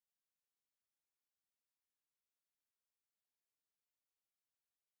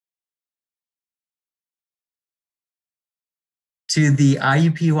to the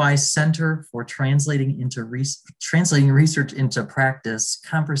IUPUI Center for Translating Research into Practice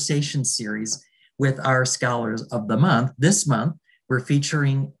conversation series with our scholars of the month. This month, we're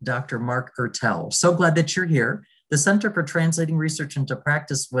featuring Dr. Mark Urtel. So glad that you're here. The Center for Translating Research into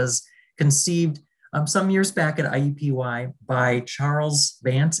Practice was conceived some years back at IUPUI by Charles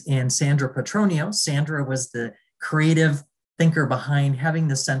Vance and Sandra Petronio. Sandra was the creative thinker behind having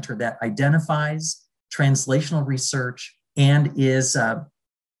the center that identifies translational research and is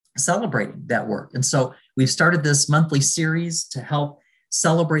celebrating that work. And so we've started this monthly series to help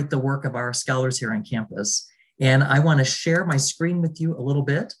celebrate the work of our scholars here on campus. And I want to share my screen with you a little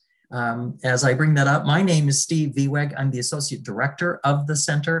bit as I bring that up. My name is Steve Vieweg. I'm the Associate Director of the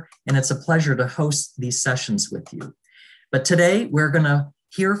Center, and it's a pleasure to host these sessions with you. But today we're going to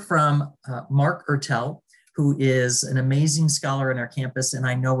hear from Mark Urtel, who is an amazing scholar on our campus, and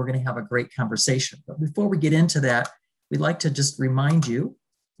I know we're going to have a great conversation. But before we get into that, we'd like to just remind you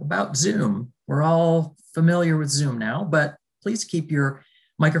about Zoom. We're all familiar with Zoom now, but please keep your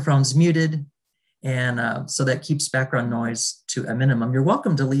microphones muted, and so that keeps background noise to a minimum. You're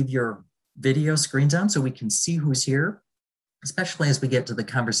welcome to leave your video screens on so we can see who's here, especially as we get to the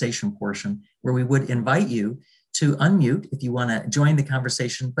conversation portion, where we would invite you to unmute if you want to join the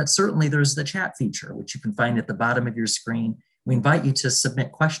conversation. But certainly there's the chat feature, which you can find at the bottom of your screen. We invite you to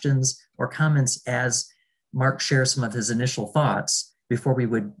submit questions or comments as Mark shares some of his initial thoughts before we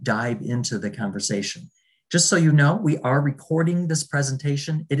would dive into the conversation. Just so you know, we are recording this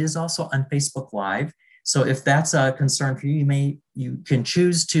presentation. It is also on Facebook Live. So if that's a concern for you, you can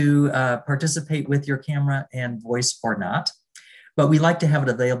choose to participate with your camera and voice or not. But we like to have it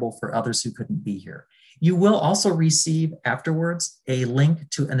available for others who couldn't be here. You will also receive afterwards a link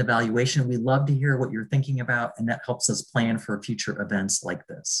to an evaluation. We love to hear what you're thinking about, and that helps us plan for future events like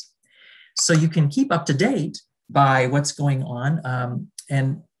this. So you can keep up to date by what's going on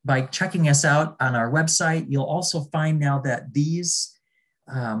and by checking us out on our website. You'll also find now that these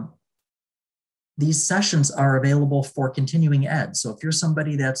sessions are available for continuing ed. So if you're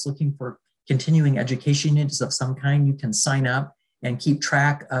somebody that's looking for continuing education units of some kind, you can sign up and keep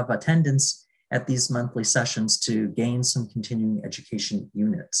track of attendance at these monthly sessions to gain some continuing education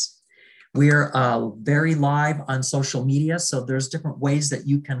units. We're very live on social media, so there's different ways that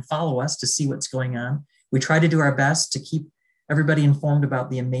you can follow us to see what's going on. We try to do our best to keep everybody informed about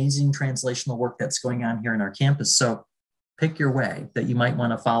the amazing translational work that's going on here in our campus. So pick your way that you might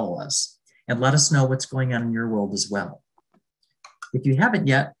want to follow us and let us know what's going on in your world as well. If you haven't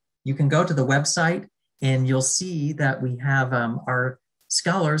yet, you can go to the website and you'll see that we have our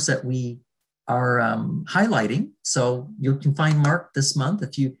scholars that we are highlighting. So you can find Mark this month.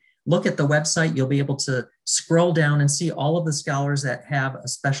 If you look at the website, you'll be able to scroll down and see all of the scholars that have a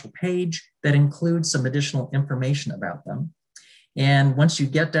special page that includes some additional information about them. And once you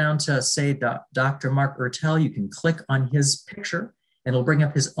get down to, say, Dr. Mark Urtel, you can click on his picture and it'll bring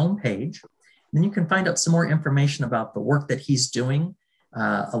up his own page. Then you can find out some more information about the work that he's doing,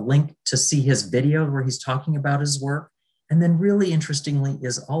 a link to see his video where he's talking about his work. And then really interestingly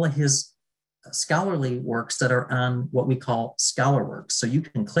is all of his scholarly works that are on what we call scholar works. So you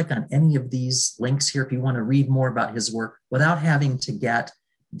can click on any of these links here if you want to read more about his work without having to get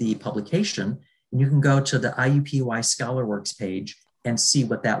the publication. And you can go to the IUPUI Scholar Works page and see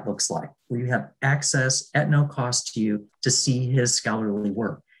what that looks like, where you have access at no cost to you to see his scholarly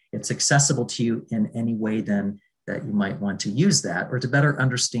work. It's accessible to you in any way then that you might want to use that, or to better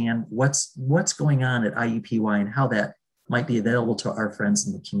understand what's going on at IUPUI and how that might be available to our friends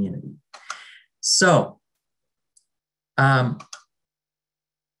in the community. So,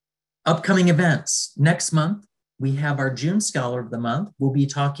 upcoming events. Next month, we have our June Scholar of the Month. We'll be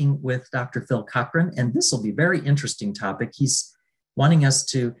talking with Dr. Phil Cochran, and this will be a very interesting topic. He's wanting us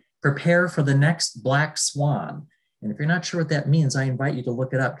to prepare for the next Black Swan. And if you're not sure what that means, I invite you to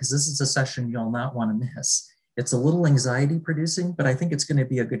look it up, because this is a session you'll not want to miss. It's a little anxiety producing, but I think it's going to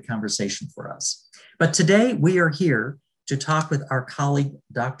be a good conversation for us. But today we are here to talk with our colleague,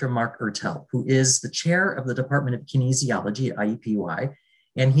 Dr. Mark Urtel, who is the chair of the Department of Kinesiology at IUPUI,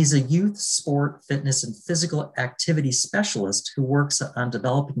 and he's a youth, sport, fitness, and physical activity specialist who works on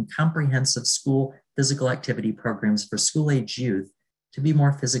developing comprehensive school physical activity programs for school-age youth to be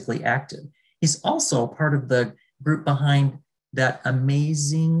more physically active. He's also part of the group behind that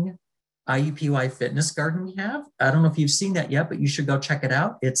amazing IUPUI Fitness Garden we have. I don't know if you've seen that yet, but you should go check it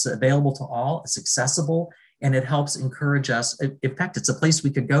out. It's available to all, it's accessible, and it helps encourage us. In fact, it's a place we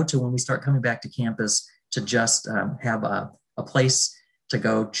could go to when we start coming back to campus to just have a place to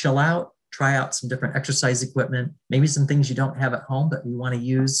go chill out, try out some different exercise equipment, maybe some things you don't have at home but you want to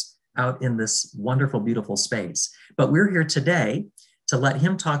use out in this wonderful, beautiful space. But we're here today to let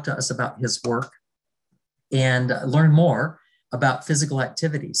him talk to us about his work and learn more about physical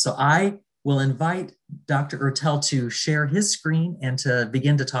activity. So I will invite Dr. Urtel to share his screen and to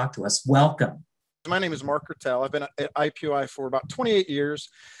begin to talk to us. Welcome. My name is Mark Urtel. I've been at IUPUI for about 28 years.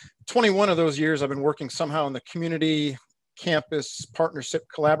 21 of those years I've been working somehow in the community, campus, partnership,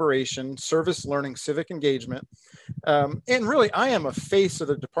 collaboration, service learning, civic engagement. And really, I am a face of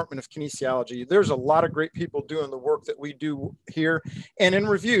the Department of Kinesiology. There's a lot of great people doing the work that we do here. And in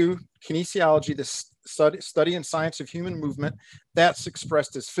review, kinesiology, the study and science of human movement, that's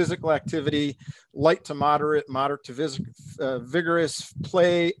expressed as physical activity, light to moderate, moderate to vigorous,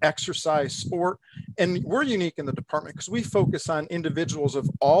 play, exercise, sport. And we're unique in the department because we focus on individuals of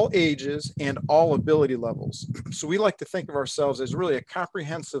all ages and all ability levels. So we like to think of ourselves as really a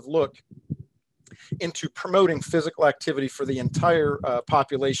comprehensive look into promoting physical activity for the entire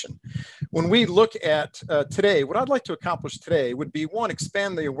population. When we look at today, what I'd like to accomplish today would be, one,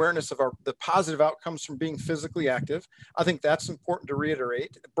 expand the awareness of the positive outcomes from being physically active. I think that's important to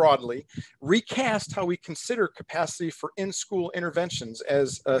reiterate broadly. Recast how we consider capacity for in-school interventions.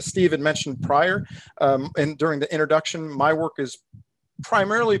 As Steve had mentioned prior, and during the introduction, my work is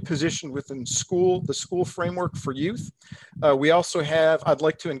primarily positioned within school, the school framework for youth. We also have, I'd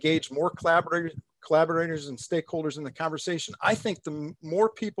like to engage more collaborators and stakeholders in the conversation. I think the more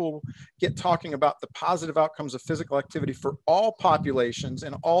people get talking about the positive outcomes of physical activity for all populations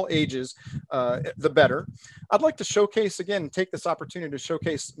and all ages, the better. I'd like to showcase, again, take this opportunity to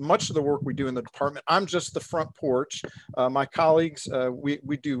showcase much of the work we do in the department. I'm just the front porch. My colleagues,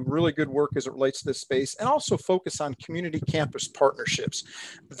 we do really good work as it relates to this space, and also focus on community campus partnerships.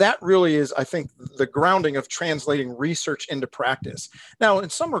 That really is, I think, the grounding of translating research into practice. Now,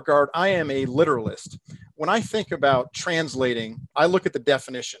 in some regard, I am a literalist. When I think about translating, I look at the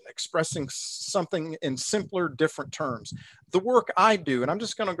definition, expressing something in simpler, different terms. The work I do, and I'm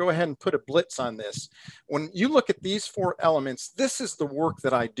just going to go ahead and put a blitz on this. When you look at these four elements, this is the work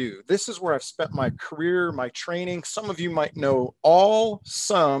that I do. This is where I've spent my career, my training. Some of you might know all,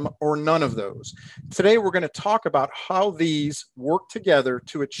 some, or none of those. Today, we're going to talk about how these work together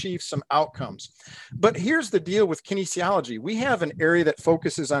to achieve some outcomes. But here's the deal with kinesiology. We have an area that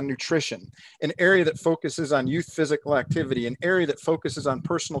focuses on nutrition, an area that focuses on youth physical activity, an area that focuses on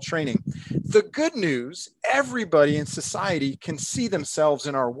personal training. The good news, everybody in society can see themselves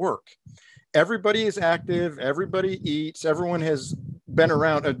in our work. Everybody is active, everybody eats, everyone has been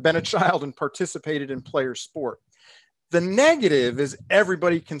around, been a child and participated in player sport. The negative is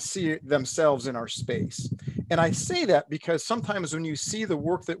everybody can see themselves in our space. And I say that because sometimes when you see the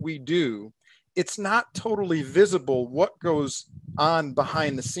work that we do, it's not totally visible what goes on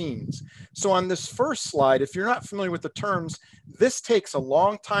behind the scenes. So on this first slide, if you're not familiar with the terms, this takes a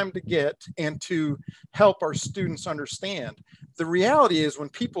long time to get and to help our students understand. The reality is when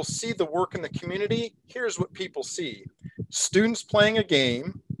people see the work in the community, here's what people see. Students playing a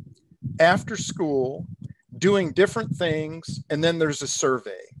game, after school, doing different things, and then there's a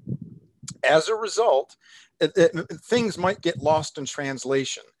survey. As a result, things might get lost in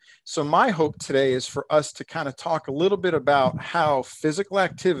translation. So my hope today is for us to kind of talk a little bit about how physical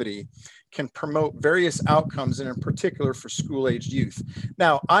activity can promote various outcomes, and in particular for school-aged youth.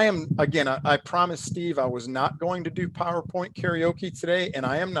 Now, I promised Steve I was not going to do PowerPoint karaoke today, and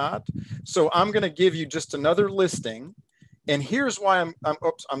I am not. So I'm going to give you just another listing. And here's why I'm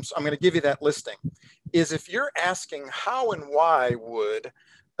going to give you that listing, is if you're asking how and why would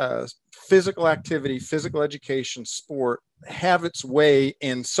physical activity, physical education, sport have its way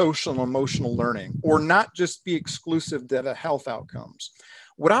in social and emotional learning, or not just be exclusive to the health outcomes.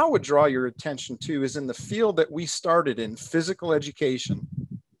 What I would draw your attention to is in the field that we started in, physical education.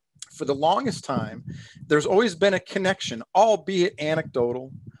 For the longest time, there's always been a connection, albeit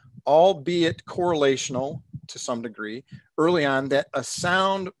anecdotal, albeit correlational to some degree, early on, that a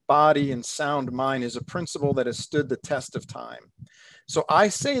sound body and sound mind is a principle that has stood the test of time. So I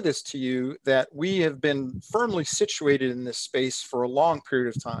say this to you that we have been firmly situated in this space for a long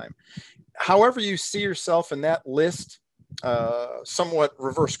period of time. However you see yourself in that list, somewhat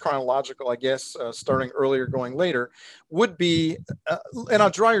reverse chronological, I guess, starting earlier, going later, would be, and I'll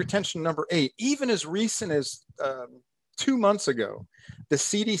draw your attention to number 8, even as recent as 2 months ago, The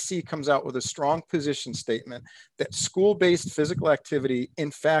CDC comes out with a strong position statement that school-based physical activity,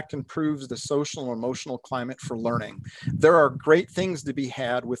 in fact, improves the social and emotional climate for learning. There are great things to be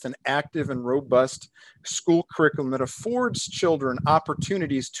had with an active and robust school curriculum that affords children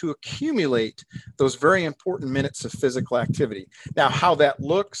opportunities to accumulate those very important minutes of physical activity. Now, how that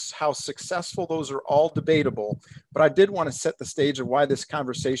looks, how successful, those are all debatable, but I did want to set the stage of why this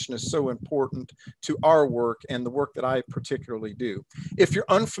conversation is so important to our work and the work that I particularly do. If you're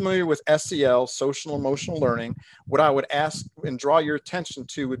unfamiliar with SEL, social emotional learning, what I would ask and draw your attention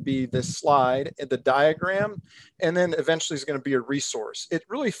to would be this slide, the diagram, and then eventually is going to be a resource. It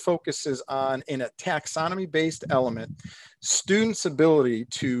really focuses on, in a taxonomy-based element, students' ability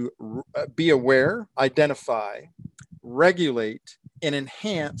to be aware, identify, regulate, and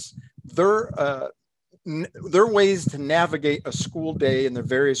enhance their ways to navigate a school day and their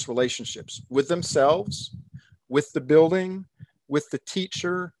various relationships with themselves, with the building, with the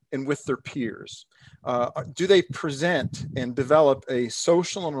teacher, and with their peers. Do they present and develop a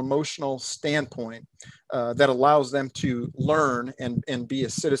social and emotional standpoint that allows them to learn and be a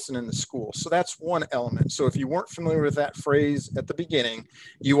citizen in the school? So that's one element. So if you weren't familiar with that phrase at the beginning,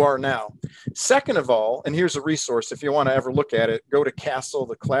 you are now. Second of all, and here's a resource, if you want to ever look at it, go to CASEL,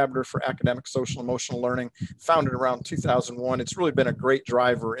 the Collaborative for Academic, Social, and Emotional Learning, founded around 2001. It's really been a great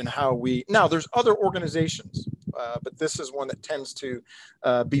driver in how we, now there's other organizations, but this is one that tends to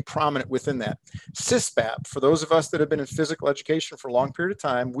be prominent within that. CISPAP, for those of us that have been in physical education for a long period of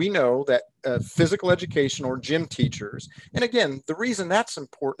time, we know that physical education or gym teachers, and again, the reason that's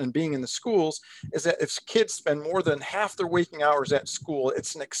important in being in the schools is that if kids spend more than half their waking hours at school,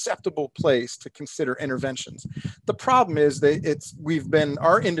 it's an acceptable place to consider interventions. The problem is that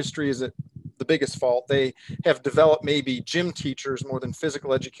our industry is at the biggest fault. They have developed maybe gym teachers more than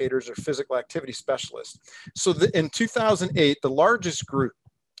physical educators or physical activity specialists. So in 2008, the largest group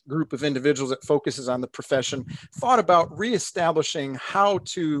of individuals that focuses on the profession thought about reestablishing how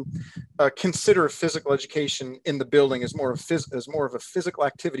to consider physical education in the building as more of a physical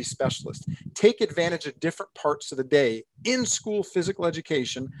activity specialist. Take advantage of different parts of the day in school physical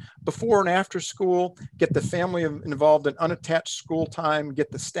education, before and after school, get the family involved in unattached school time, get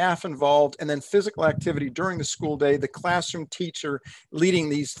the staff involved, and then physical activity during the school day, the classroom teacher leading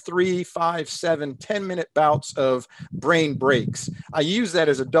these 3, 5, 7, 10-minute bouts of brain breaks. I use that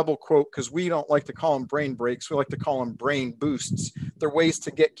as a double quote because we don't like to call them brain breaks. We like to call them brain boosts. They're ways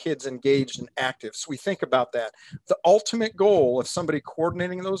to get kids engaged and active. So we think about that. The ultimate goal of somebody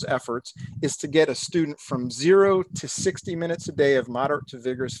coordinating those efforts is to get a student from 0 to 60 minutes a day of moderate to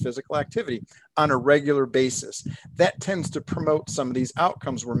vigorous physical activity on a regular basis. That tends to promote some of these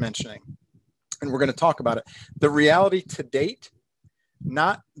outcomes we're mentioning. And we're going to talk about it. The reality to date,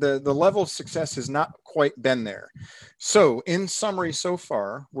 not the level of success has not quite been there. So in summary, so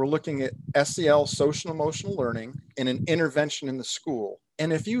far, we're looking at SEL, social emotional learning, and an intervention in the school.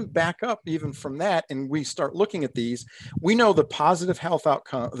 And if you back up even from that and we start looking at these, we know the positive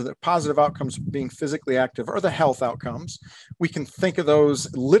outcomes being physically active are the health outcomes. We can think of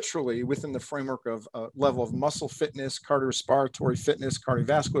those literally within the framework of a level of muscle fitness, cardiorespiratory fitness,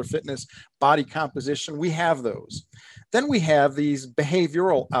 cardiovascular fitness, body composition. We have those. Then we have these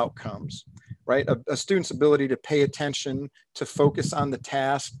behavioral outcomes, right? A student's ability to pay attention, to focus on the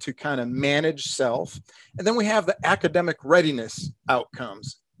task, to kind of manage self. And then we have the academic readiness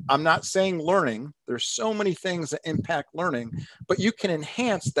outcomes. I'm not saying learning. There's so many things that impact learning, but you can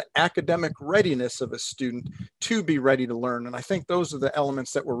enhance the academic readiness of a student to be ready to learn. And I think those are the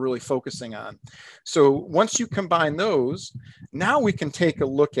elements that we're really focusing on. So once you combine those, now we can take a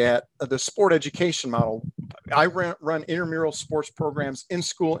look at the sport education model. I run intramural sports programs,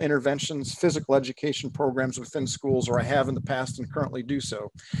 in-school interventions, physical education programs within schools, or I have in the past and currently do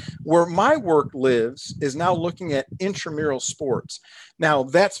so. Where my work lives is now looking at intramural sports. Now,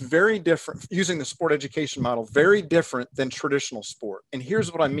 that's very different, using the sport education model, very different than traditional sport. And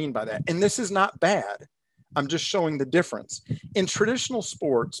here's what I mean by that. And this is not bad. I'm just showing the difference. In traditional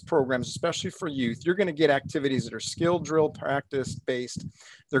sports programs, especially for youth, you're going to get activities that are skill, drill, practice based.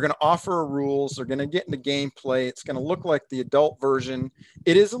 They're going to offer rules. They're going to get into gameplay. It's going to look like the adult version.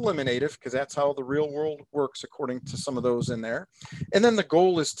 It is eliminative because that's how the real world works according to some of those in there. And then the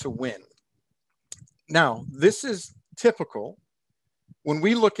goal is to win. Now, this is typical. When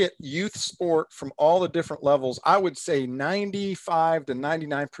we look at youth sport from all the different levels, I would say 95 to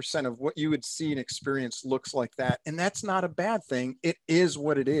 99% of what you would see and experience looks like that. And that's not a bad thing. It is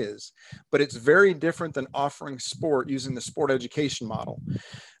what it is, but it's very different than offering sport using the sport education model.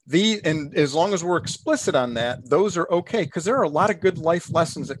 And as long as we're explicit on that, those are okay, because there are a lot of good life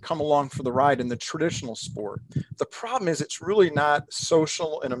lessons that come along for the ride in the traditional sport. The problem is it's really not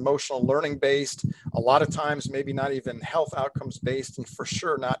social and emotional learning based, a lot of times maybe not even health outcomes based, and for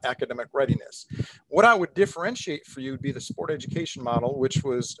sure not academic readiness. What I would differentiate for you would be the sport education model, which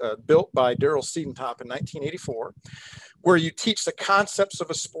was built by Daryl Siedentop in 1984, where you teach the concepts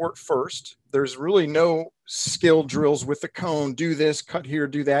of a sport first. There's really no skill drills with the cone, do this, cut here,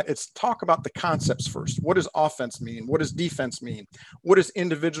 do that. It's talk about the concepts first. What does offense mean? What does defense mean? What does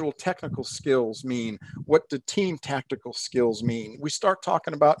individual technical skills mean? What do team tactical skills mean? We start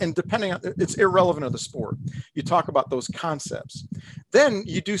talking about, and depending on, it's irrelevant of the sport, you talk about those concepts. Then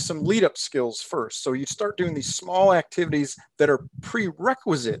you do some lead up skills first. So you start doing these small activities that are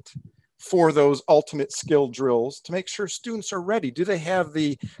prerequisite for those ultimate skill drills to make sure students are ready. Do they have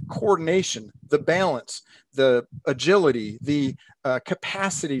the coordination, the balance, the agility, the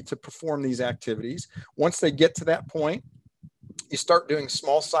capacity to perform these activities? Once they get to that point, you start doing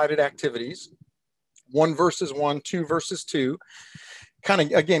small-sided activities, 1 versus 1, 2 versus 2, kind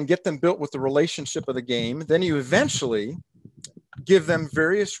of, again, get them built with the relationship of the game. Then you eventually give them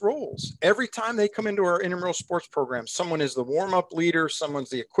various roles. Every time they come into our intramural sports program, someone is the warm-up leader, someone's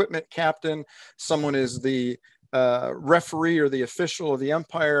the equipment captain, someone is the referee or the official or the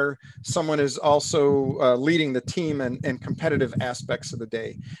umpire, someone is also leading the team and competitive aspects of the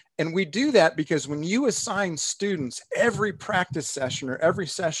day. And we do that because when you assign students every practice session or every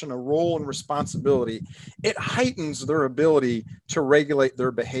session a role and responsibility, it heightens their ability to regulate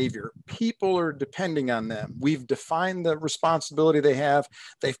their behavior. People are depending on them. We've defined the responsibility they have.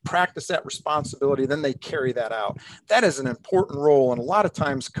 They've practiced that responsibility, then they carry that out. That is an important role. And a lot of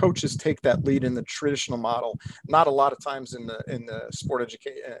times coaches take that lead in the traditional model, not a lot of times in the sport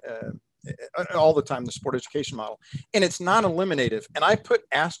education, all the time, the sport education model. And it's non-eliminative. And I put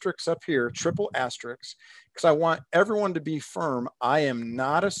asterisks up here, triple asterisks, because I want everyone to be firm. I am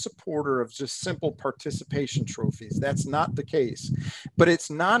not a supporter of just simple participation trophies. That's not the case. But it's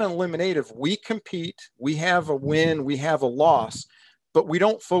non-eliminative. We compete, we have a win, we have a loss, but we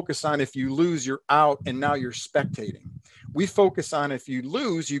don't focus on if you lose, you're out and now you're spectating. We focus on if you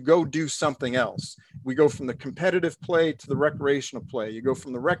lose, you go do something else. We go from the competitive play to the recreational play. You go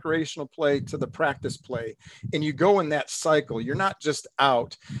from the recreational play to the practice play, and you go in that cycle. You're not just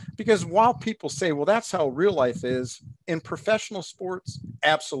out. Because while people say, well, that's how real life is, in professional sports,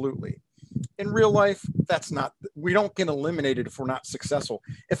 absolutely. In real life, that's not, we don't get eliminated if we're not successful.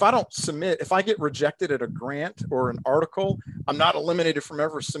 If I don't submit, if I get rejected at a grant or an article, I'm not eliminated from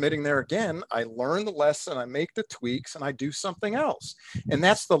ever submitting there again. I learn the lesson, I make the tweaks, and I do something else. And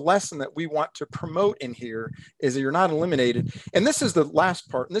that's the lesson that we want to promote in here, is that you're not eliminated. And this is the last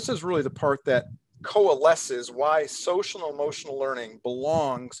part, and this is really the part that coalesces why social and emotional learning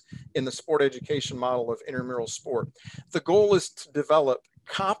belongs in the sport education model of intramural sport. The goal is to develop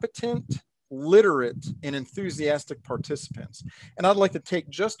competent, literate, and enthusiastic participants. And I'd like to take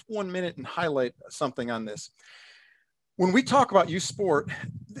just 1 minute and highlight something on this. When we talk about youth sport,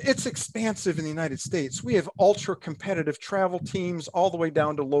 it's expansive in the United States. We have ultra competitive travel teams all the way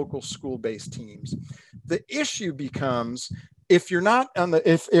down to local school-based teams. The issue becomes, if you're not on the,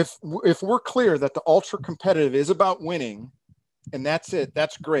 if we're clear that the ultra competitive is about winning, and that's it,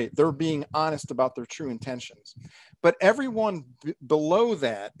 that's great. They're being honest about their true intentions. But everyone below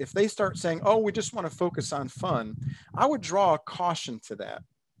that, if they start saying, oh, we just want to focus on fun, I would draw a caution to that.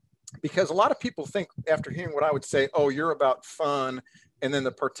 Because a lot of people think, after hearing what I would say, oh, you're about fun and then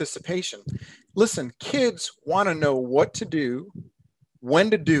the participation. Listen, kids want to know what to do, when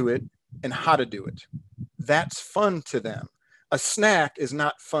to do it, and how to do it. That's fun to them. A snack is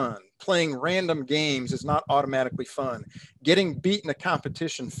not fun. Playing random games is not automatically fun. Getting beat in a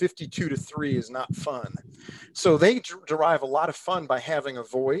competition 52-3 is not fun. So they derive a lot of fun by having a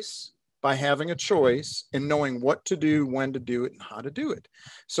voice, by having a choice, and knowing what to do, when to do it, and how to do it.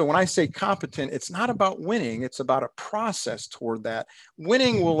 So when I say competent, it's not about winning. It's about a process toward that.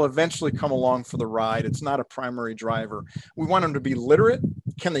 Winning will eventually come along for the ride. It's not a primary driver. We want them to be literate.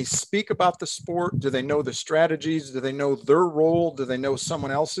 Can they speak about the sport? Do they know the strategies? Do they know their role? Do they know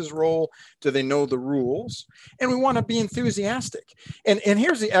someone else's role? Do they know the rules? And we want to be enthusiastic. And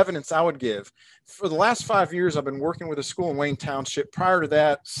here's the evidence I would give. For the last 5 years, I've been working with a school in Wayne Township. Prior to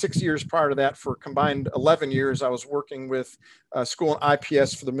that, 6 years prior to that, for a combined 11 years, I was working with a school in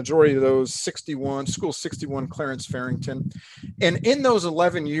IPS for the majority of those, school 61, Clarence Farrington. And in those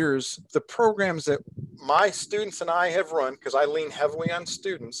 11 years, the programs that my students and I have run, because I lean heavily on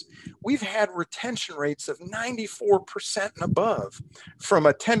students, we've had retention rates of 94% and above from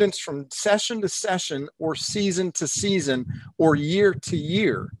attendance from session to session or season to season or year to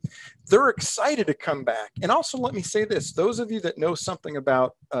year. They're excited to come back. And also, let me say this, those of you that know something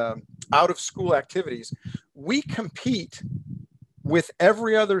about out of school activities, we compete with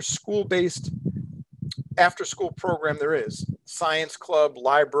every other school-based after school program there is. Science club,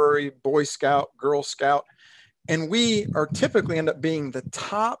 library, Boy Scout, Girl Scout. And we are typically end up being the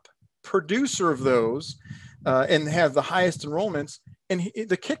top producer of those and have the highest enrollments. And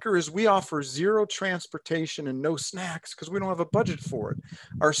the kicker is we offer zero transportation and no snacks because we don't have a budget for it.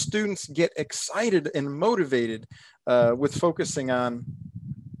 Our students get excited and motivated with focusing on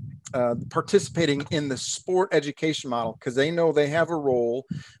participating in the sport education model because they know they have a role,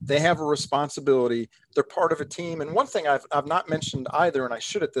 they have a responsibility, they're part of a team. And one thing I've not mentioned either, and I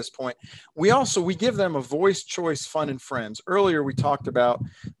should at this point, we give them a voice, choice, fun, and friends. Earlier we talked about,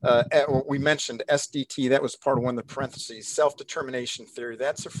 we mentioned SDT, that was part of one of the parentheses, self-determination theory.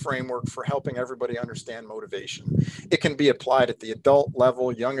 That's a framework for helping everybody understand motivation. It can be applied at the adult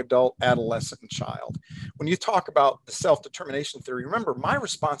level, young adult, adolescent, and child. When you talk about the self-determination theory, remember my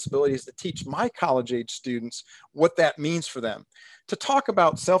responsibility is to teach my college-age students what that means for them. To talk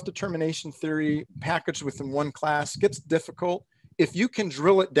about self-determination theory packaged within one class gets difficult. If you can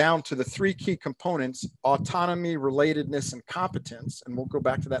drill it down to the three key components, autonomy, relatedness, and competence, and we'll go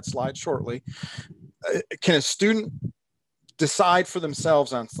back to that slide shortly, can a student decide for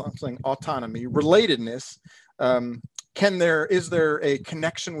themselves on something? Autonomy, relatedness, is there a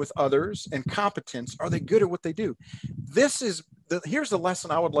connection with others, and competence? Are they good at what they do? Here's the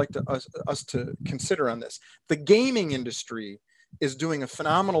lesson I would like us to consider on this. The gaming industry is doing a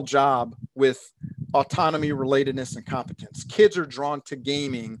phenomenal job with autonomy, relatedness, and competence. Kids are drawn to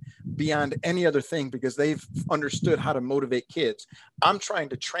gaming beyond any other thing because they've understood how to motivate kids. I'm trying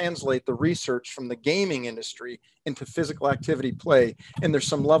to translate the research from the gaming industry into physical activity play, and there's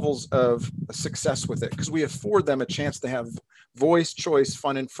some levels of success with it because we afford them a chance to have voice, choice,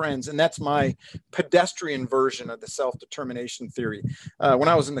 fun, and friends. And that's my pedestrian version of the self-determination theory. When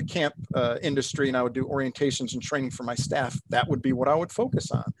I was in the camp industry and I would do orientations and training for my staff, that would be what I would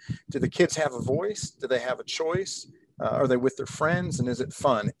focus on. Do the kids have a voice? Do they have a choice? Are they with their friends? And is it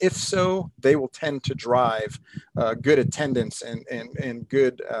fun? If so, they will tend to drive good attendance and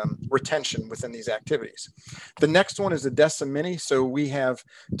good retention within these activities. The next one is the DESA Mini. So we have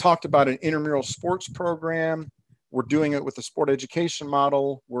talked about an intramural sports program. We're doing it with the sport education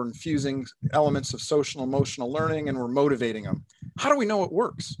model. We're infusing elements of social and emotional learning, and we're motivating them. How do we know it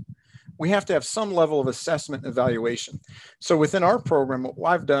works? We have to have some level of assessment and evaluation. So within our program, what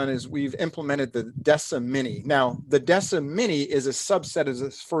I've done is we've implemented the DESA Mini. Now, the DESA Mini is a subset of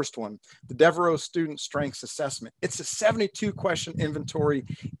this first one, the Devereaux Student Strengths Assessment. It's a 72-question inventory.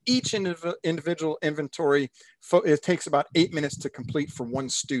 Each individual inventory, it takes about 8 minutes to complete for one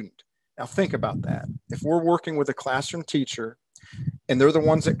student. Now think about that. If we're working with a classroom teacher and they're the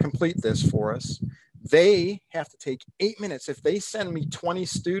ones that complete this for us, they have to take 8 minutes. If they send me 20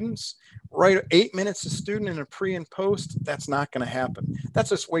 students, write 8 minutes a student in a pre and post, that's not going to happen. That's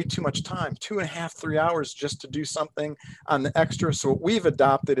just way too much time, 2.5, 3 hours just to do something on the extra. So what we've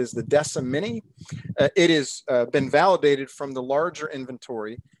adopted is the DESA Mini. It has been validated from the larger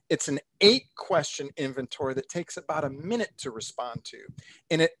inventory. It's an 8-question inventory that takes about a minute to respond to,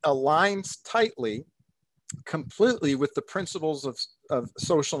 and it aligns tightly completely with the principles of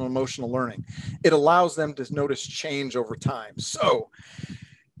social and emotional learning. It allows them to notice change over time. So,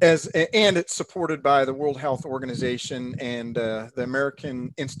 and it's supported by the World Health Organization and the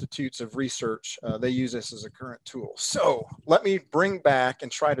American Institutes of Research. They use this as a current tool. So let me bring back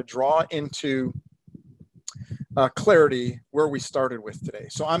and try to draw into clarity where we started with today.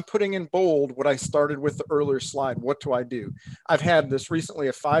 So I'm putting in bold what I started with the earlier slide. What do I do? I've had this recently,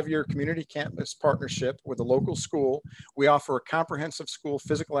 a 5-year community campus partnership with a local school. We offer a comprehensive school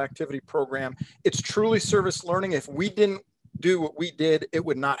physical activity program. It's truly service learning. If we didn't do what we did, it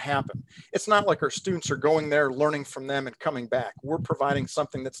would not happen. It's not like our students are going there, learning from them and coming back. We're providing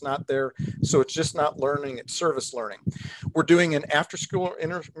something that's not there. So it's just not learning, it's service learning. We're doing an after-school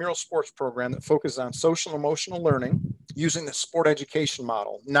intramural sports program that focuses on social and emotional learning using the sport education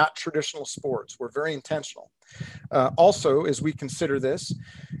model, not traditional sports. We're very intentional. Also, as we consider this,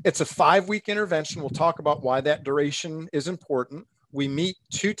 it's a 5-week intervention. We'll talk about why that duration is important. We meet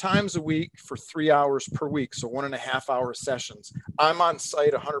 2 times a week for 3 hours per week, so 1.5 hour sessions. I'm on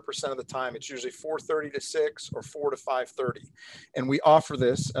site 100% of the time. It's usually 4:30 to 6 or 4 to 5:30. And we offer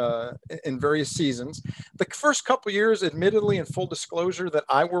this in various seasons. The first couple years, admittedly, in full disclosure, that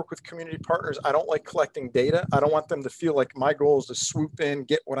I work with community partners, I don't like collecting data. I don't want them to feel like my goal is to swoop in,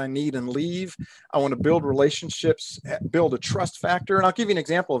 get what I need and leave. I want to build relationships, build a trust factor. And I'll give you an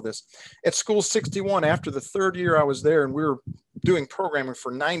example of this. At School 61, after the 3rd year I was there and we were doing programming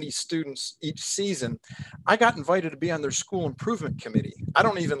for 90 students each season, I got invited to be on their school improvement committee. I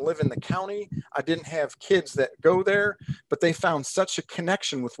don't even live in the county. I didn't have kids that go there, but they found such a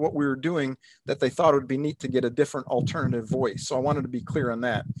connection with what we were doing that they thought it would be neat to get a different alternative voice. So I wanted to be clear on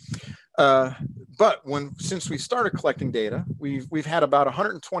that. But since we started collecting data, we've had about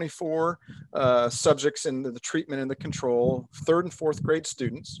 124 subjects in the treatment and the control, 3rd and 4th grade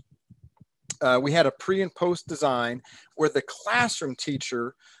students. We had a pre and post design where the classroom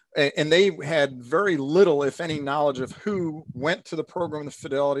teacher, and they had very little, if any, knowledge of who went to the program of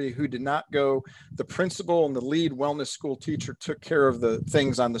fidelity, who did not go. The principal and the lead wellness school teacher took care of the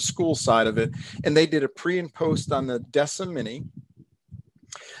things on the school side of it. And they did a pre and post on the DESA Mini.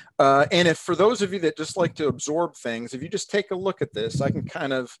 And if for those of you that just like to absorb things, if you just take a look at this, I can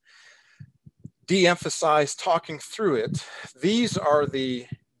kind of de-emphasize talking through it. These are the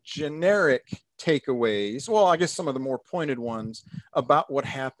generic takeaways, well, I guess some of the more pointed ones about what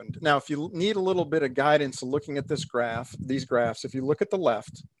happened. Now, if you need a little bit of guidance looking at this graph, these graphs, if you look at the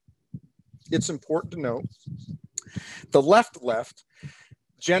left, it's important to note the left,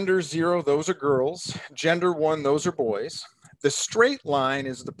 gender 0, those are girls, gender 1, those are boys. The straight line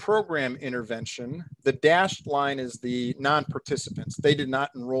is the program intervention. The dashed line is the non-participants. They did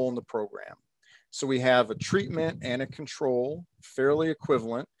not enroll in the program. So we have a treatment and a control, fairly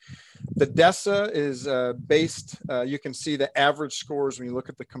equivalent. The DESA is based, you can see the average scores when you look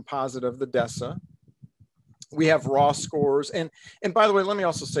at the composite of the DESA. We have raw scores. And by the way, let me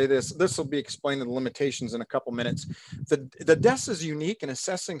also say this. This will be explaining the limitations in a couple minutes. The DESA is unique, and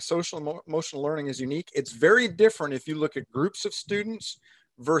assessing social emotional learning is unique. It's very different if you look at groups of students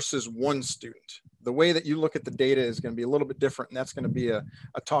versus one student. The way that you look at the data is going to be a little bit different, and that's going to be a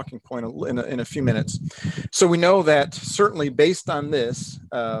talking point in a few minutes. So we know that certainly based on this,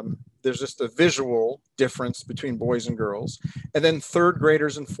 there's just a visual difference between boys and girls. And then 3rd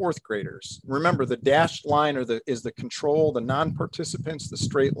graders and 4th graders. Remember, the dashed line is the control, the non-participants, the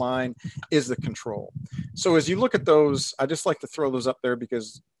straight line is the control. So as you look at those, I just like to throw those up there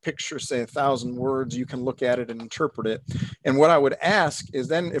because pictures say 1,000 words, you can look at it and interpret it. And what I would ask is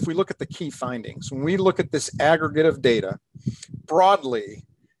then if we look at the key findings, when we look at this aggregate of data, broadly,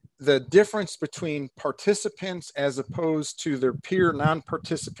 the difference between participants as opposed to their peer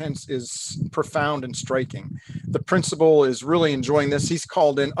non-participants is profound and striking. The principal is really enjoying this. He's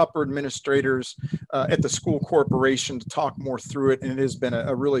called in upper administrators at the school corporation to talk more through it, and it has been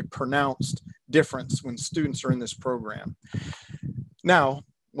a really pronounced difference when students are in this program. Now,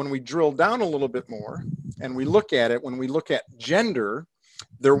 when we drill down a little bit more and we look at it, when we look at gender,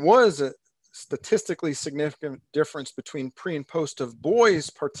 there was a statistically significant difference between pre and post of boys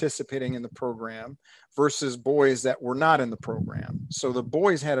participating in the program versus boys that were not in the program. So the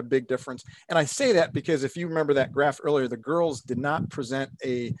boys had a big difference. And I say that because if you remember that graph earlier, the girls did not present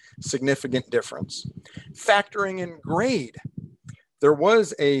a significant difference. Factoring in grade, there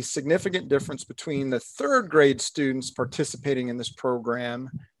was a significant difference between the 3rd grade students participating in this program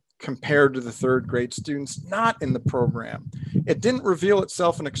compared to the 3rd grade students not in the program. It didn't reveal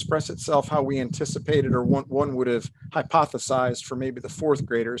itself and express itself how we anticipated or one would have hypothesized for maybe the 4th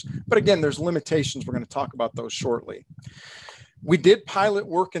graders. But again, there's limitations. We're going to talk about those shortly. We did pilot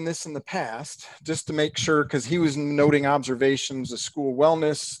work in this in the past, just to make sure, because he was noting observations of school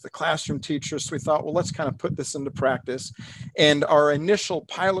wellness, the classroom teachers. So we thought, well, let's kind of put this into practice. And our initial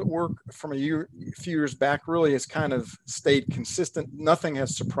pilot work from a few years back really has kind of stayed consistent. Nothing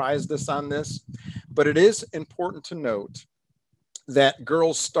has surprised us on this, but it is important to note that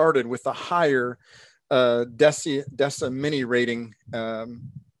girls started with a higher DESA Mini rating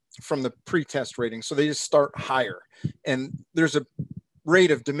from the pre-test rating. So they just start higher, and there's a rate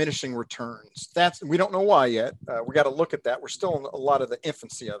of diminishing returns. We don't know why yet. We got to look at that. We're still in a lot of the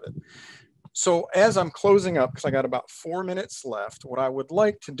infancy of it. So as I'm closing up, because I got about 4 minutes left, what I would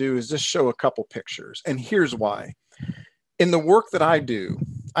like to do is just show a couple pictures. And here's why. In the work that I do,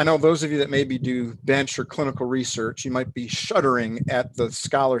 I know those of you that maybe do bench or clinical research, you might be shuddering at the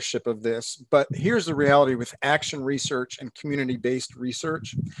scholarship of this, but here's the reality with action research and community-based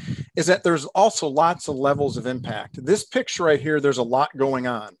research, is that there's also lots of levels of impact. This picture right here, there's a lot going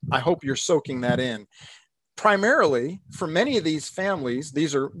on. I hope you're soaking that in. primarily for many of these families,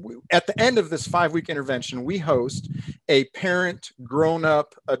 these are at the end of this 5-week intervention, we host a parent,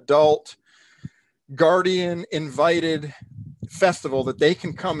 grown-up, adult, guardian invited festival that they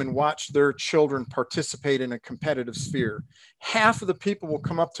can come and watch their children participate in a competitive sphere. Half of the people will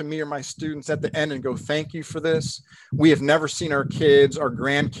come up to me or my students at the end and go, thank you for this. We have never seen our kids, our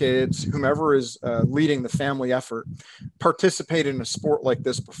grandkids, whomever is leading the family effort, participate in a sport like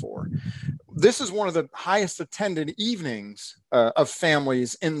this before. This is one of the highest attended evenings of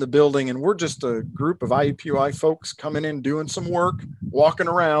families in the building. And we're just a group of IUPUI folks coming in, doing some work, walking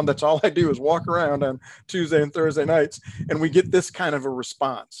around. That's all I do is walk around on Tuesday and Thursday nights. And we get this kind of a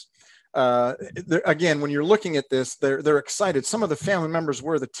response. Again, when you're looking at this, they're excited. Some of the family members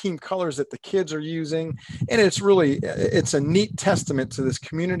wear the team colors that the kids are using. And it's a neat testament to this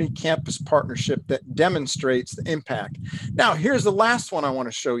community campus partnership that demonstrates the impact. Now, here's the last one I want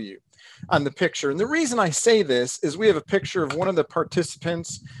to show you on the picture. And the reason I say this is we have a picture of one of the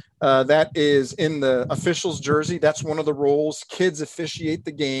participants that is in the official's jersey. That's one of the roles. Kids officiate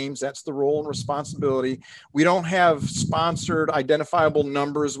the games. That's the role and responsibility. We don't have sponsored identifiable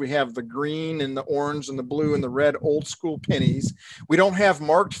numbers. We have the green and the orange and the blue and the red old school pennies. We don't have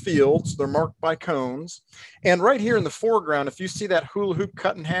marked fields. They're marked by cones. And right here in the foreground, if you see that hula hoop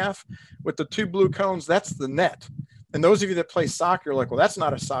cut in half with the 2 blue cones, that's the net. And those of you that play soccer are like, well, that's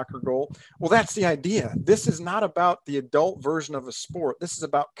not a soccer goal. Well, that's the idea. This is not about the adult version of a sport. This is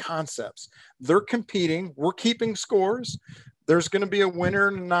about concepts. They're competing. We're keeping scores. There's going to be a winner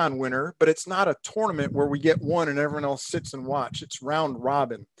and a non-winner, but it's not a tournament where we get one and everyone else sits and watch. It's round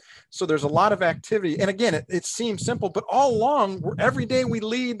robin. So there's a lot of activity. And again, it seems simple, but all along, every day we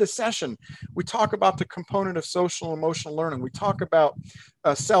lead the session. We talk about the component of social and emotional learning. We talk about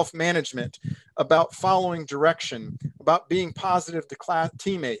self-management, about following direction, about being positive to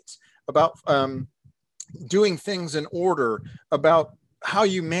teammates, about doing things in order, about how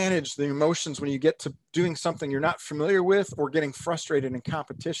you manage the emotions when you get to doing something you're not familiar with or getting frustrated in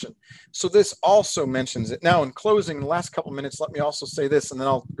competition. So this also mentions it. Now, in closing, in the last couple of minutes, let me also say this, and then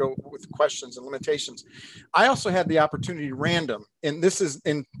I'll go with questions and limitations. I also had the opportunity random, and this is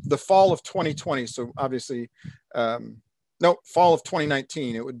in the fall of 2020. So obviously, fall of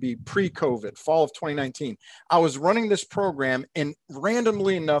 2019. It would be pre-COVID, fall of 2019. I was running this program, and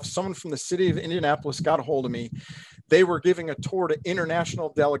randomly enough, someone from the city of Indianapolis got a hold of me. They were giving a tour to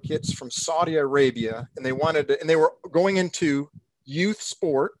international delegates from Saudi Arabia, and they were going into youth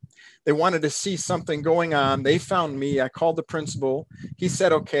sport. They wanted to see something going on. They found me. I called the principal. He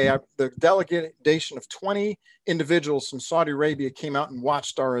said, okay, the delegation of 20 individuals from Saudi Arabia came out and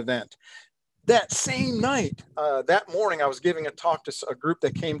watched our event. That same night, that morning, I was giving a talk to a group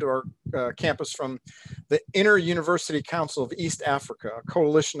that came to our campus from the Inter-University Council of East Africa, a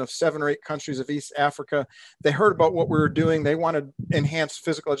coalition of 7 or 8 countries of East Africa. They heard about what we were doing. They wanted enhanced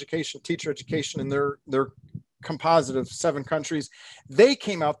physical education, teacher education in their composite of 7 countries. They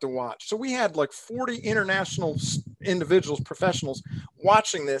came out to watch. So we had like 40 international individuals, professionals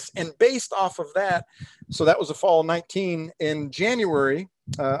watching this. And based off of that, so that was the fall of 19, in January,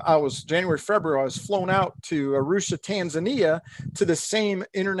 February, I was flown out to Arusha, Tanzania, to the same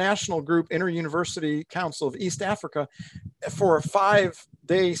international group, Inter-University Council of East Africa, for a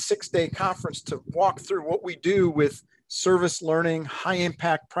 5-day, 6-day conference to walk through what we do with service learning, high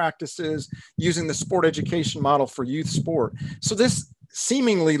impact practices, using the sport education model for youth sport. So this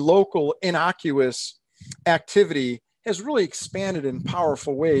seemingly local, innocuous activity has really expanded in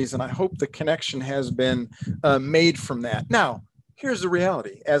powerful ways. And I hope the connection has been made from that. Now, here's the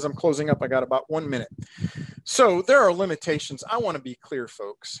reality. As I'm closing up, I got about 1 minute. So there are limitations. I want to be clear,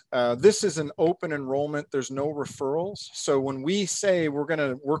 folks. This is an open enrollment. There's no referrals. So when we say we're going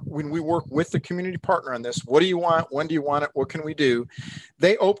to work, when we work with the community partner on this, what do you want? When do you want it? What can we do?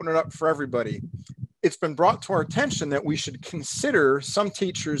 They open it up for everybody. It's been brought to our attention that we should consider some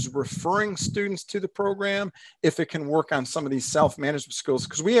teachers referring students to the program if it can work on some of these self-management skills,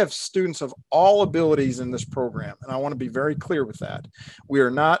 because we have students of all abilities in this program. And I want to be very clear with that. We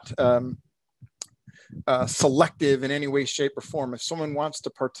are not selective in any way, shape, or form. If someone wants to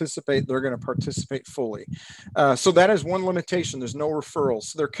participate, they're going to participate fully. So that is one limitation. There's no referrals.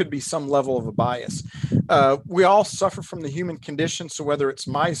 So there could be some level of a bias. We all suffer from the human condition. So whether it's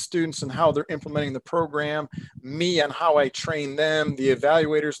my students and how they're implementing the program, me and how I train them, the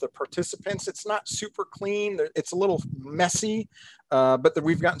evaluators, the participants, it's not super clean. It's a little messy. But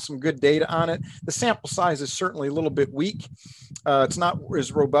we've gotten some good data on it. The sample size is certainly a little bit weak. It's not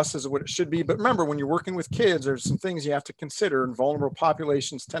as robust as what it should be. But remember, when you're working with kids, there's some things you have to consider, and vulnerable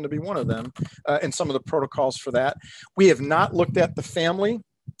populations tend to be one of them, and some of the protocols for that. We have not looked at the family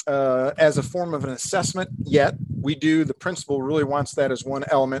as a form of an assessment yet. We do, the principal really wants that as one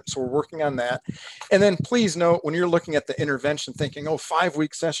element, so we're working on that. And then please note, when you're looking at the intervention thinking, oh, 5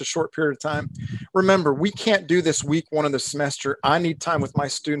 weeks, that's a short period of time. Remember, we can't do this week one of the semester. I need time with my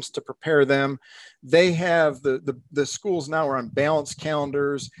students to prepare them. They have the schools now are on balanced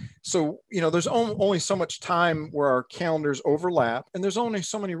calendars. So, you know, there's only so much time where our calendars overlap, and there's only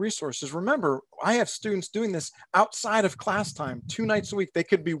so many resources. Remember, I have students doing this outside of class time, 2 nights a week. They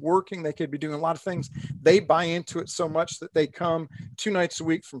could be working, they could be doing a lot of things. They buy into it so much that they come 2 nights a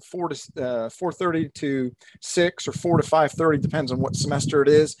week from 4 to 4:30 to 6 or 4 to 5:30, depends on what semester it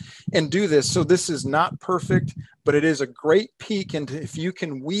is, and do this. So this is not perfect, but it is a great peek into if you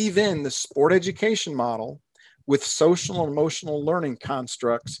can weave in the sport education model with social and emotional learning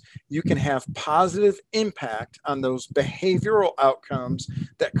constructs, you can have positive impact on those behavioral outcomes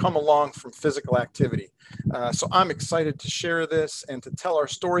that come along from physical activity. So I'm excited to share this and to tell our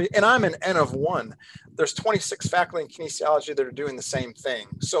story. And I'm an N of 1. There's 26 faculty in kinesiology that are doing the same thing.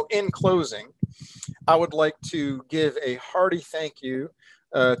 So in closing, I would like to give a hearty thank you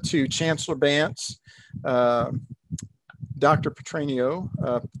to Chancellor Bantz, Dr. Petranio,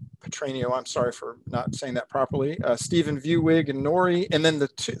 I'm sorry for not saying that properly, Stephen Viewig and Nori, and then the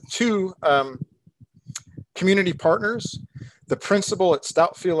two community partners, the principal at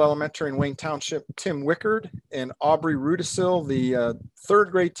Stoutfield Elementary in Wayne Township, Tim Wickard, and Aubrey Rudisil, the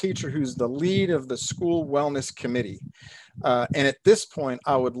 3rd grade teacher who's the lead of the school wellness committee. And at this point,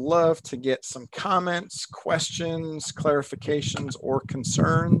 I would love to get some comments, questions, clarifications, or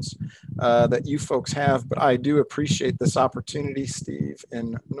concerns that you folks have. But I do appreciate this opportunity, Steve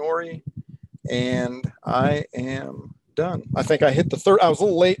and Nori. And I am done. I think I hit I was a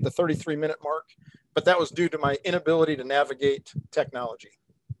little late, the 33-minute mark, but that was due to my inability to navigate technology.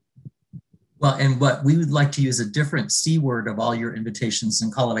 Well, and what we would like to use a different C word of all your invitations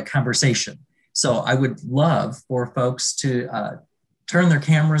and call it a conversation. So I would love for folks to turn their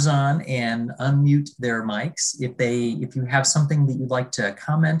cameras on and unmute their mics if you have something that you'd like to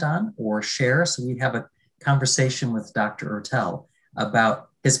comment on or share. So we'd have a conversation with Dr. Urtel about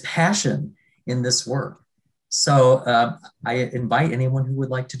his passion in this work. So I invite anyone who would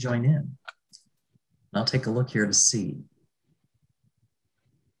like to join in. I'll take a look here to see.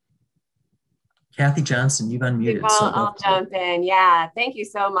 Kathy Johnson, you've unmuted. Well, so I'll jump in. Yeah, thank you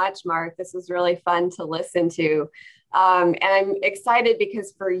so much, Mark. This was really fun to listen to. And I'm excited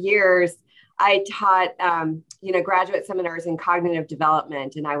because for years I taught, graduate seminars in cognitive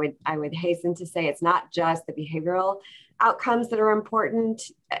development. And I would hasten to say it's not just the behavioral outcomes that are important,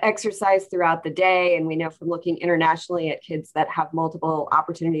 exercise throughout the day. And we know from looking internationally at kids that have multiple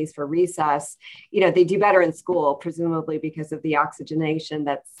opportunities for recess, they do better in school, presumably because of the oxygenation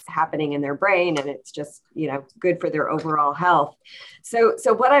that's happening in their brain. And it's just, good for their overall health. So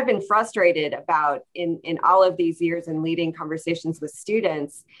what I've been frustrated about in all of these years in leading conversations with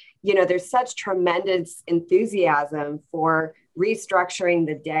students, there's such tremendous enthusiasm for restructuring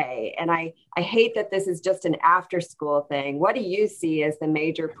the day. And I hate that this is just an after school thing. What do you see as the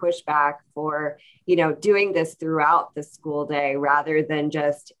major pushback for, doing this throughout the school day rather than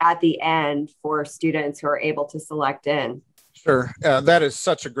just at the end for students who are able to select in? Sure. That is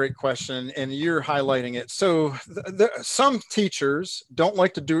such a great question, and you're highlighting it. So some teachers don't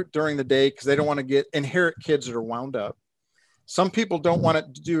like to do it during the day because they don't want to inherit kids that are wound up. Some people don't want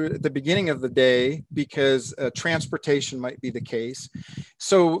to do it at the beginning of the day because transportation might be the case.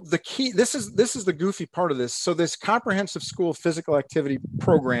 So the key, this is the goofy part of this. So this comprehensive school physical activity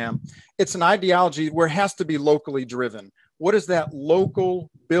program, it's an ideology where it has to be locally driven. What is that local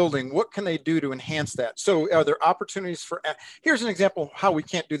building? What can they do to enhance that? So are there opportunities for, here's an example of how we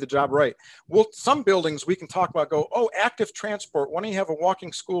can't do the job right. Well, some buildings we can talk about active transport. Why don't you have a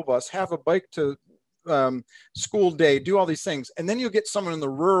walking school bus, have a bike to school day, do all these things. And then you'll get someone in the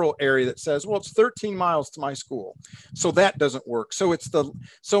rural area that says, well, it's 13 miles to my school. So that doesn't work. So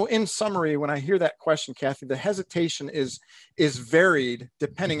so in summary, when I hear that question, Kathy, the hesitation is varied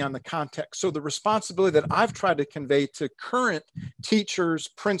depending on the context. So the responsibility that I've tried to convey to current teachers,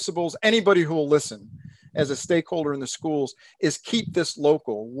 principals, anybody who will listen as a stakeholder in the schools is keep this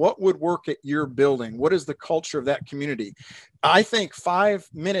local. What would work at your building? What is the culture of that community? I think 5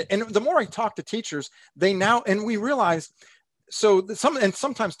 minutes, and the more I talk to teachers, and we realize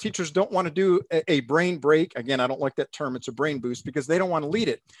sometimes teachers don't want to do a brain break. Again, I don't like that term. It's a brain boost because they don't want to lead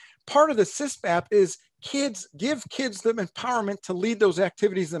it. Part of the CISPAP is give kids the empowerment to lead those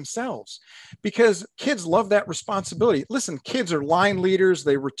activities themselves, because kids love that responsibility. Listen, kids are line leaders.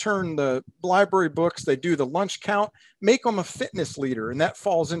 They return the library books. They do the lunch count. Make them a fitness leader, and that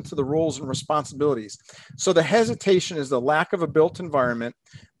falls into the roles and responsibilities. So the hesitation is the lack of a built environment,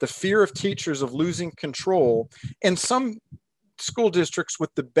 the fear of teachers of losing control, and some school districts with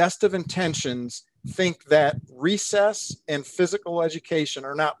the best of intentions think that recess and physical education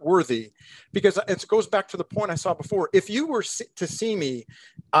are not worthy, because it goes back to the point I saw before. If you were to see me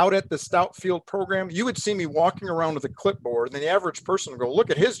out at the Stout Field program, you would see me walking around with a clipboard, and the average person would go, look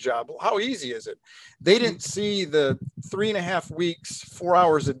at his job. How easy is it? They didn't see the 3.5 weeks, 4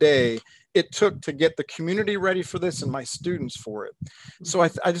 hours a day it took to get the community ready for this and my students for it. So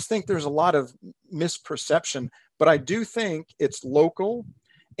I just think there's a lot of misperception, but I do think it's local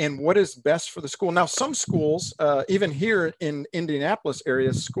and what is best for the school. Now, some schools, even here in Indianapolis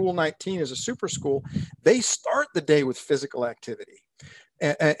area, School 19 is a super school. They start the day with physical activity.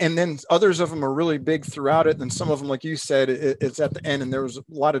 And then others of them are really big throughout it. And some of them, like you said, it's at the end, and there was a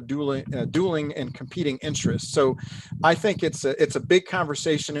lot of dueling and competing interests. So I think it's a big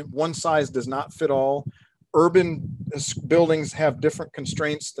conversation. One size does not fit all. Urban buildings have different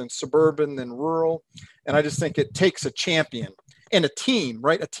constraints than suburban, than rural. And I just think it takes a champion and a team,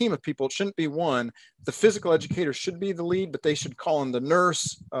 right? A team of people. It shouldn't be one. The physical educator should be the lead, but they should call in the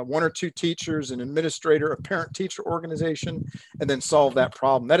nurse, 1 or 2 teachers, an administrator, a parent-teacher organization, and then solve that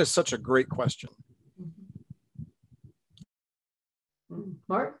problem. That is such a great question.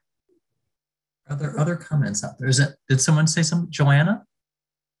 Mark? Are there other comments out there? Did someone say something? Joanna?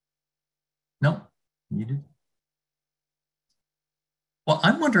 No, you did. Well,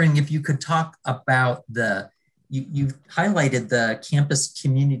 I'm wondering if you could talk about you've highlighted the campus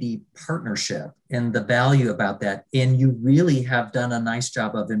community partnership and the value about that. And you really have done a nice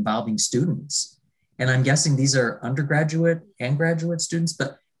job of involving students. And I'm guessing these are undergraduate and graduate students,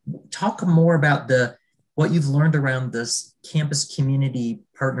 but talk more about what you've learned around this campus community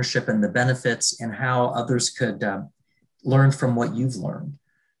partnership and the benefits and how others could learn from what you've learned.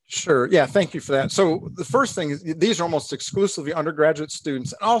 Sure. Yeah. Thank you for that. So the first thing is these are almost exclusively undergraduate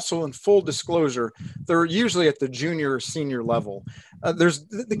students. And also, in full disclosure, they're usually at the junior or senior level. Because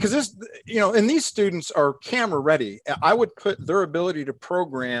this, and these students are camera ready. I would put their ability to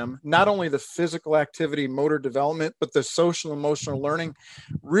program not only the physical activity, motor development, but the social emotional learning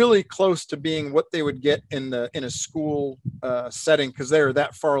really close to being what they would get in a school setting, because they're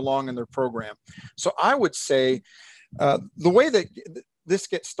that far along in their program. So I would say the way that this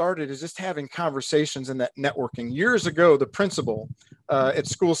gets started is just having conversations and that networking. Years ago, the principal at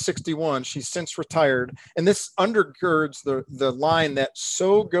School 61, she's since retired, and this undergirds the line that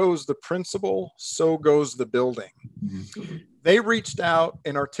so goes the principal, so goes the building. Mm-hmm. They reached out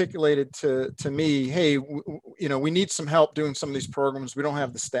and articulated to me, hey, we need some help doing some of these programs. We don't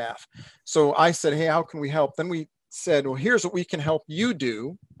have the staff. So I said, hey, how can we help? Then we said, well, here's what we can help you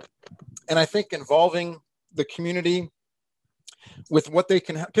do. And I think involving the community with what they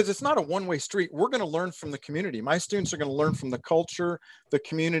can, because it's not a one-way street. We're going to learn from the community. My students are going to learn from the culture, the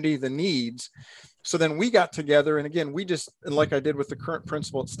community, the needs. So then we got together, and again, and like I did with the current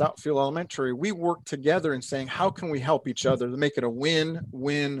principal at Stoutfield Elementary, we worked together in saying, how can we help each other to make it a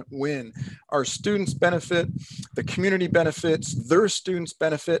win-win-win? Our students benefit, the community benefits, their students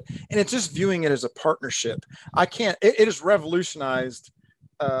benefit, and it's just viewing it as a partnership. It has revolutionized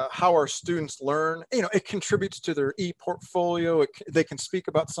how our students learn. It contributes to their e-portfolio. They can speak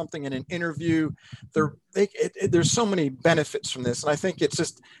about something in an interview. There's so many benefits from this. And I think it's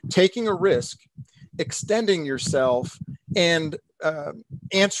just taking a risk, extending yourself, and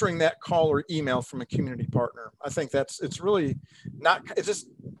answering that call or email from a community partner. I think it's just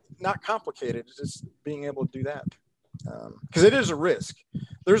not complicated. It's just being able to do that. Because it is a risk.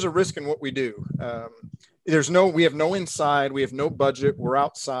 There's a risk in what we do. We have no inside, we have no budget, we're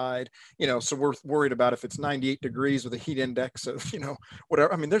outside, so we're worried about if it's 98 degrees with a heat index of,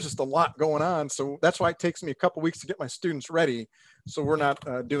 whatever. I mean, there's just a lot going on. So that's why it takes me a couple of weeks to get my students ready. So we're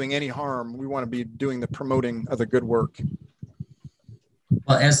not doing any harm. We want to be doing the promoting of the good work.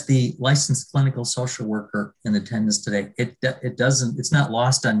 Well, as the licensed clinical social worker in attendance today, it's not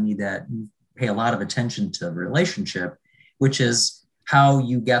lost on me that you pay a lot of attention to relationship, which is how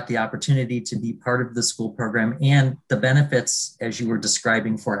you get the opportunity to be part of the school program and the benefits, as you were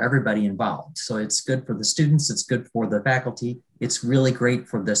describing, for everybody involved. So it's good for the students, it's good for the faculty, it's really great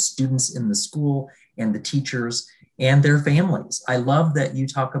for the students in the school and the teachers and their families. I love that you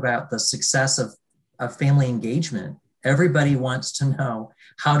talk about the success of family engagement Everybody wants to know,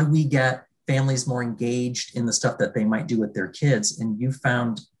 how do we get families more engaged in the stuff that they might do with their kids? And you've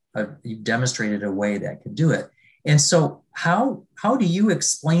demonstrated a way that could do it. And so how do you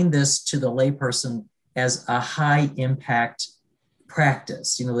explain this to the layperson as a high impact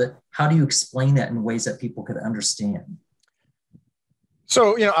practice? How do you explain that in ways that people could understand?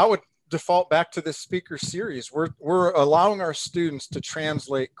 So, I would default back to this speaker series. We're allowing our students to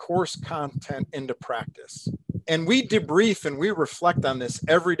translate course content into practice. And we debrief and we reflect on this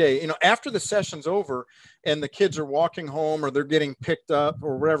every day. After the session's over and the kids are walking home or they're getting picked up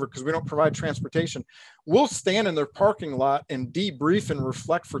or whatever, because we don't provide transportation, we'll stand in their parking lot and debrief and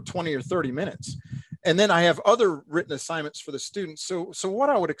reflect for 20 or 30 minutes. And then I have other written assignments for the students. So what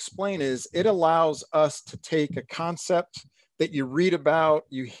I would explain is it allows us to take a concept that you read about,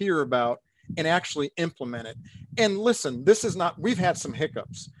 you hear about, and actually implement it. And listen, we've had some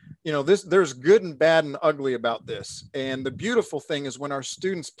hiccups. There's good and bad and ugly about this. And the beautiful thing is when our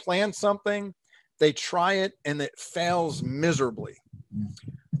students plan something, they try it and it fails miserably.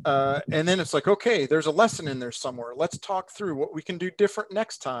 And then it's like, okay, there's a lesson in there somewhere. Let's talk through what we can do different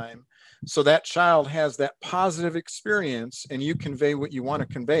next time, so that child has that positive experience and you convey what you want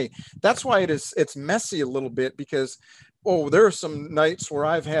to convey. That's why it's messy a little bit, because there are some nights where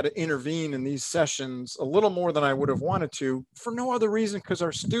I've had to intervene in these sessions a little more than I would have wanted to, for no other reason, because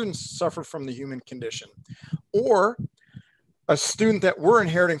our students suffer from the human condition. Or a student that we're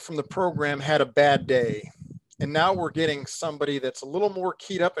inheriting from the program had a bad day, and now we're getting somebody that's a little more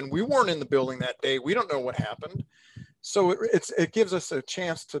keyed up, and we weren't in the building that day. We don't know what happened. So it gives us a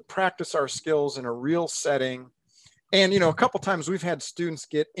chance to practice our skills in a real setting. And, a couple times we've had students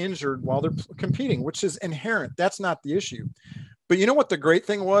get injured while they're competing, which is inherent. That's not the issue. But you know what the great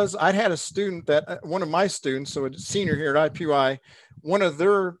thing was? I'd had a student one of my students, so a senior here at IUPUI, one of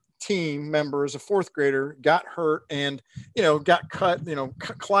their team members, a fourth grader, got hurt and, got cut,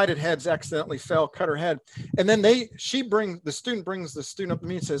 collided heads, accidentally fell, cut her head. And then the student brings the student up to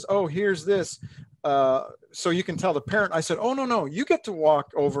me and says, "Oh, here's this. So you can tell the parent." I said, "Oh, no, you get to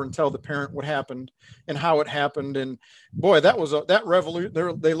walk over and tell the parent what happened and how it happened." And boy, that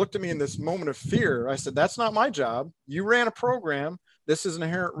revolution. They looked at me in this moment of fear. I said, "That's not my job. You ran a program. This is an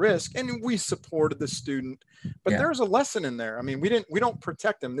inherent risk." And we supported the student, but there's a lesson in there. I mean, we don't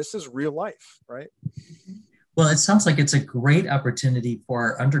protect them. This is real life, right? Well, it sounds like it's a great opportunity for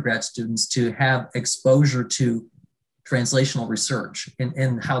our undergrad students to have exposure to translational research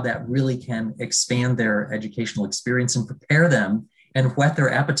and how that really can expand their educational experience and prepare them and whet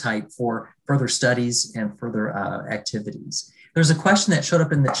their appetite for further studies and further activities. There's a question that showed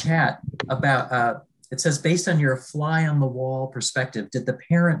up in the chat about, it says, based on your fly on the wall perspective, did the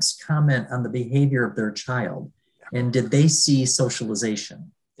parents comment on the behavior of their child? And did they see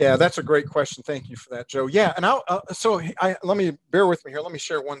socialization? Yeah, that's a great question. Thank you for that, Joe. Yeah, and let me bear with me here. Let me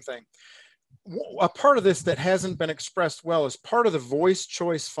share one thing. A part of this that hasn't been expressed well as part of the Voice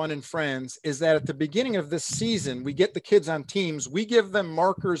Choice Fun and Friends is that at the beginning of this season, we get the kids on teams, we give them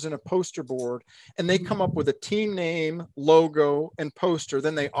markers and a poster board, and they come up with a team name, logo, and poster,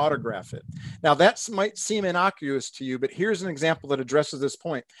 then they autograph it. Now that might seem innocuous to you, but here's an example that addresses this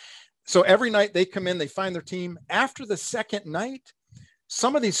point. So every night they come in, they find their team. After the second night,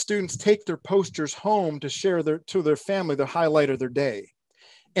 some of these students take their posters home to share to their family the highlight of their day.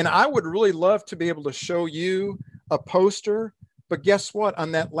 And I would really love to be able to show you a poster, but guess what?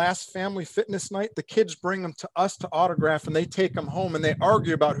 On that last family fitness night, the kids bring them to us to autograph and they take them home and they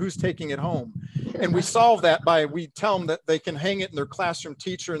argue about who's taking it home. And we solve that we tell them that they can hang it in their classroom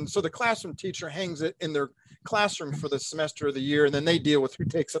teacher. And so the classroom teacher hangs it in their classroom for the semester of the year, and then they deal with who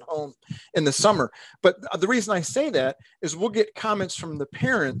takes it home in the summer. But the reason I say that is we'll get comments from the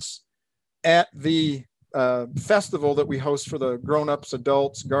parents at the festival that we host for the grown-ups,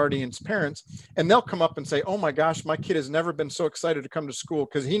 adults, guardians, parents, and they'll come up and say, "Oh my gosh, my kid has never been so excited to come to school,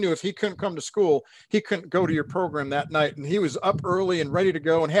 because he knew if he couldn't come to school, he couldn't go to your program that night. And he was up early and ready to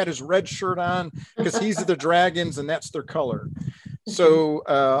go and had his red shirt on because he's the Dragons and that's their color." So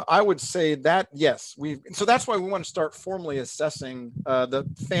I would say that, yes, so that's why we want to start formally assessing the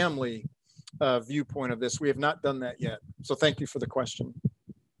family viewpoint of this. We have not done that yet. So thank you for the question.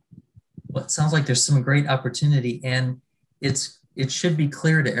 Well, it sounds like there's some great opportunity, and it should be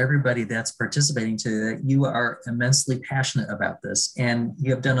clear to everybody that's participating today that you are immensely passionate about this, and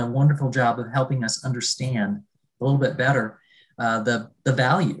you have done a wonderful job of helping us understand a little bit better the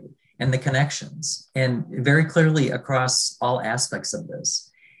value and the connections, and very clearly across all aspects of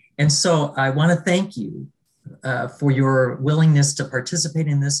this. And so I want to thank you for your willingness to participate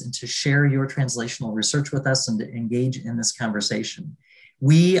in this and to share your translational research with us and to engage in this conversation.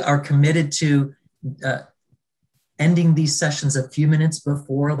 We are committed to ending these sessions a few minutes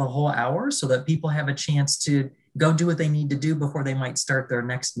before the whole hour so that people have a chance to go do what they need to do before they might start their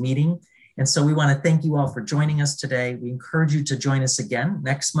next meeting. And so we want to thank you all for joining us today. We encourage you to join us again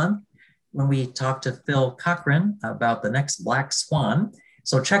next month when we talk to Phil Cochran about the next Black Swan.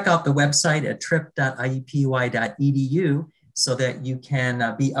 So check out the website at trip.iupui.edu so that you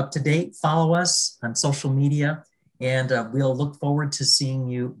can be up to date, follow us on social media, and we'll look forward to seeing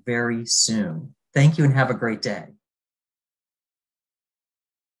you very soon. Thank you and have a great day.